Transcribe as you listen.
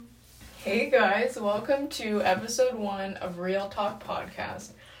Hey guys, welcome to episode 1 of Real Talk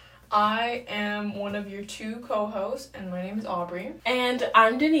Podcast. I am one of your 2 co-hosts, and my name is Aubrey. And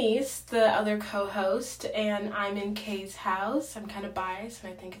I'm Denise, the other co-host, and I'm in Kay's house. I'm kind of biased,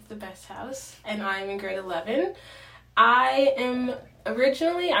 and I think it's the best house. And I'm in grade 11. I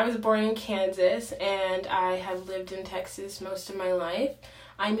was born in Kansas, and I have lived in Texas most of my life.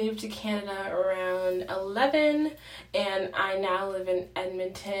 I moved to Canada around 11, and I now live in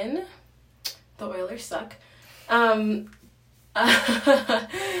Edmonton. The Oilers suck.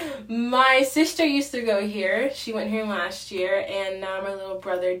 My sister used to go here. She went here last year, and now my little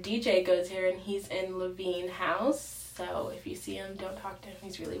brother DJ goes here, and he's in Levine House. So if you see him, don't talk to him.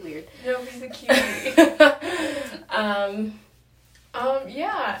 He's really weird. No, he's a cutie.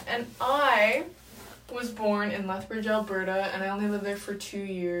 Yeah, and I was born in Lethbridge, Alberta, and I only lived there for 2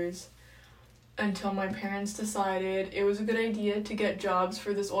 years until my parents decided it was a good idea to get jobs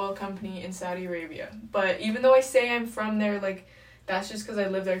for this oil company in Saudi Arabia. But even though I say I'm from there, like, that's just because I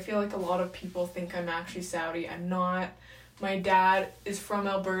live there. I feel like a lot of people think I'm actually Saudi. I'm not. My dad is from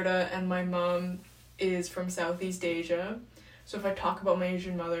Alberta, and my mom is from Southeast Asia. So if I talk about my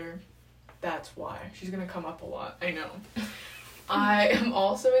Asian mother, that's why. She's going to come up a lot. I know. I am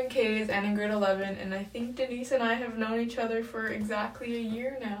also in K's and in grade 11, and I think Denise and I have known each other for exactly a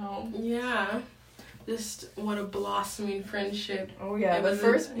year now. Yeah. Just what a blossoming friendship. Oh yeah, the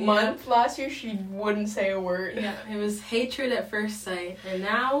first month last year she wouldn't say a word. Yeah, it was hatred at first sight, and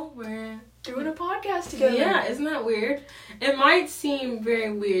now we're doing a podcast together. Yeah, isn't that weird? It might seem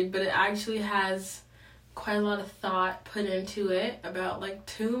very weird, but it actually has quite a lot of thought put into it, about like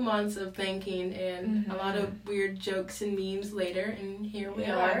 2 months of thinking and a lot of weird jokes and memes later, and here we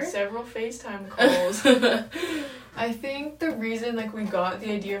are. And several FaceTime calls. I think the reason like we got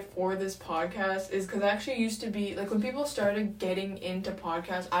the idea for this podcast is because I actually used to be like, when people started getting into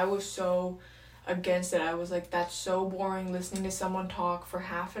podcasts, I was so against it. I was like, that's so boring listening to someone talk for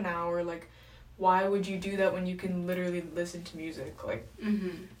half an hour. Like, why would you do that when you can literally listen to music? Like,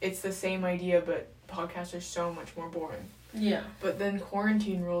 it's the same idea, but podcasts are so much more boring. Yeah. But then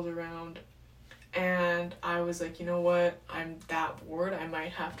quarantine rolled around, and I was like, you know what? I'm that bored. I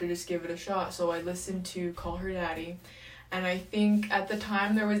might have to just give it a shot. So I listened to Call Her Daddy, and I think at the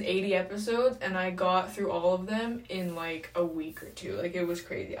time there was 80 episodes, and I got through all of them in like a week or 2. Like, it was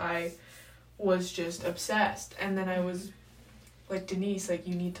crazy. I was just obsessed. And then I was like, Denise, like,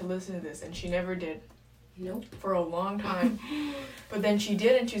 you need to listen to this. And she never did. Nope. For a long time. But then she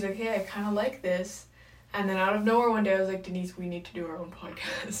did, and she was like, hey, I kind of like this. And then out of nowhere one day I was like, Denise, we need to do our own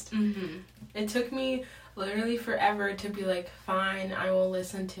podcast. It took me literally forever to be like, fine, I will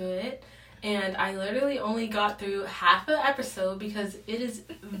listen to it. And I literally only got through half an episode because it is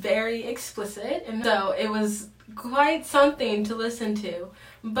very explicit. And so it was quite something to listen to.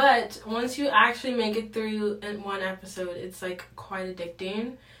 But once you actually make it through in one episode, it's like quite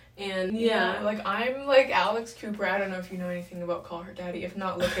addicting. And yeah, like, I'm like Alex Cooper. I don't know if you know anything about Call Her Daddy. If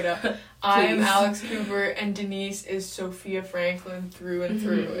not, look it up. I'm Alex Cooper, and Denise is Sophia Franklin through and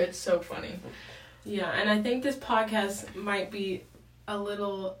through. It's so funny. Yeah, and I think this podcast might be a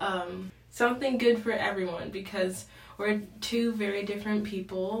little something good for everyone, because we're 2 very different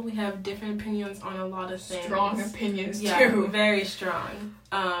people. We have different opinions on a lot of things. Strong opinions, too. Yeah, very strong.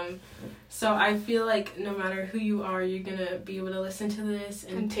 So I feel like no matter who you are, you're going to be able to listen to this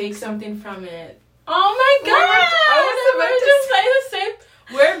and take something from it. Oh my god! I was about to say the same.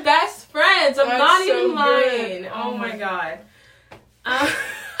 We're best friends. I'm not even lying. Oh my god.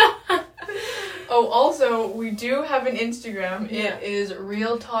 Oh, also, we do have an Instagram. Yeah. It is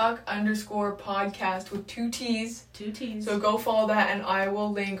realtalk_podcast with 2 T's. 2 T's. So go follow that, and I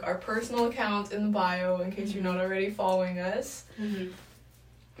will link our personal accounts in the bio in case you're not already following us.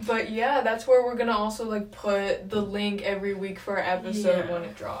 But yeah, that's where we're gonna also like put the link every week for our episode when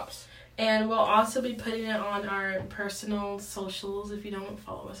it drops. And we'll also be putting it on our personal socials. If you don't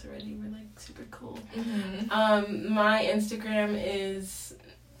follow us already, we're like super cool. My Instagram is,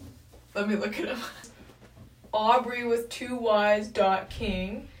 let me look it up. Aubrey with 2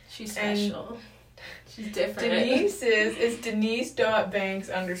 Y's.king. She's special. She's different. Denise's is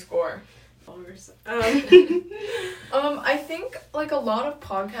Denise.banks_. I think like a lot of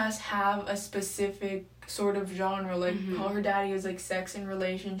podcasts have a specific sort of genre. Like Call Her Daddy is like sex and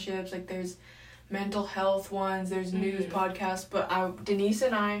relationships. Like, there's mental health ones. There's news podcasts. But Denise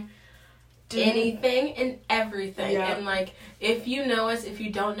and I anything and everything. Yeah. And like, if you know us, if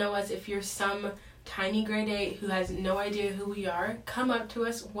you don't know us, if you're some tiny grade 8 who has no idea who we are, come up to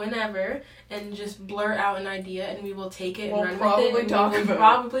us whenever and just blurt out an idea, and we will take it and run with it, and we'll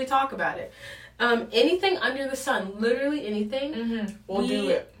probably talk about it. Anything under the sun, literally anything. Mm-hmm. We'll do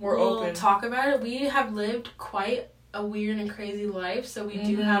it. We'll open. Talk about it. We have lived quite a weird and crazy life, so we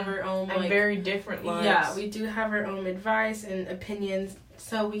do have our own, and very different lives. Yeah, we do have our own advice and opinions,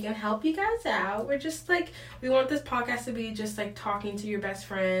 so we can help you guys out. We're just like, we want this podcast to be just like talking to your best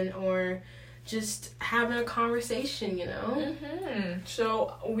friend or just having a conversation, you know?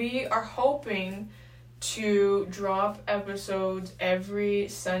 So we are hoping to drop episodes every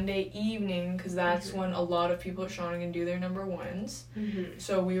Sunday evening, because that's when a lot of people are trying to do their number ones.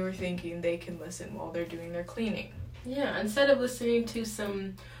 So we were thinking they can listen while they're doing their cleaning. Yeah, instead of listening to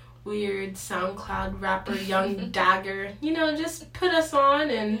some weird SoundCloud rapper Young Dagger, you know, just put us on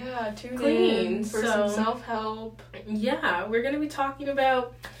and tune clean in for some self-help. Yeah, we're gonna be talking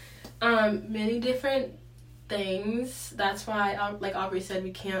about many different things. That's why, like Aubrey said,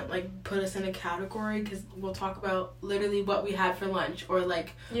 we can't like put us in a category, because we'll talk about literally what we had for lunch or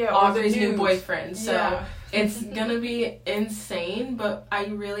like Aubrey's new boyfriend. So it's gonna be insane, but I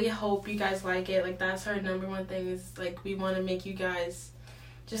really hope you guys like it. Like, that's our number one thing, is like we want to make you guys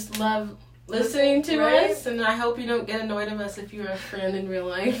just love listening to us, and I hope you don't get annoyed of us if you're a friend in real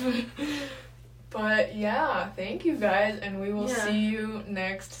life. But yeah, thank you guys, and we will see you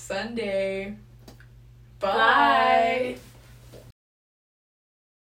next Sunday. Bye.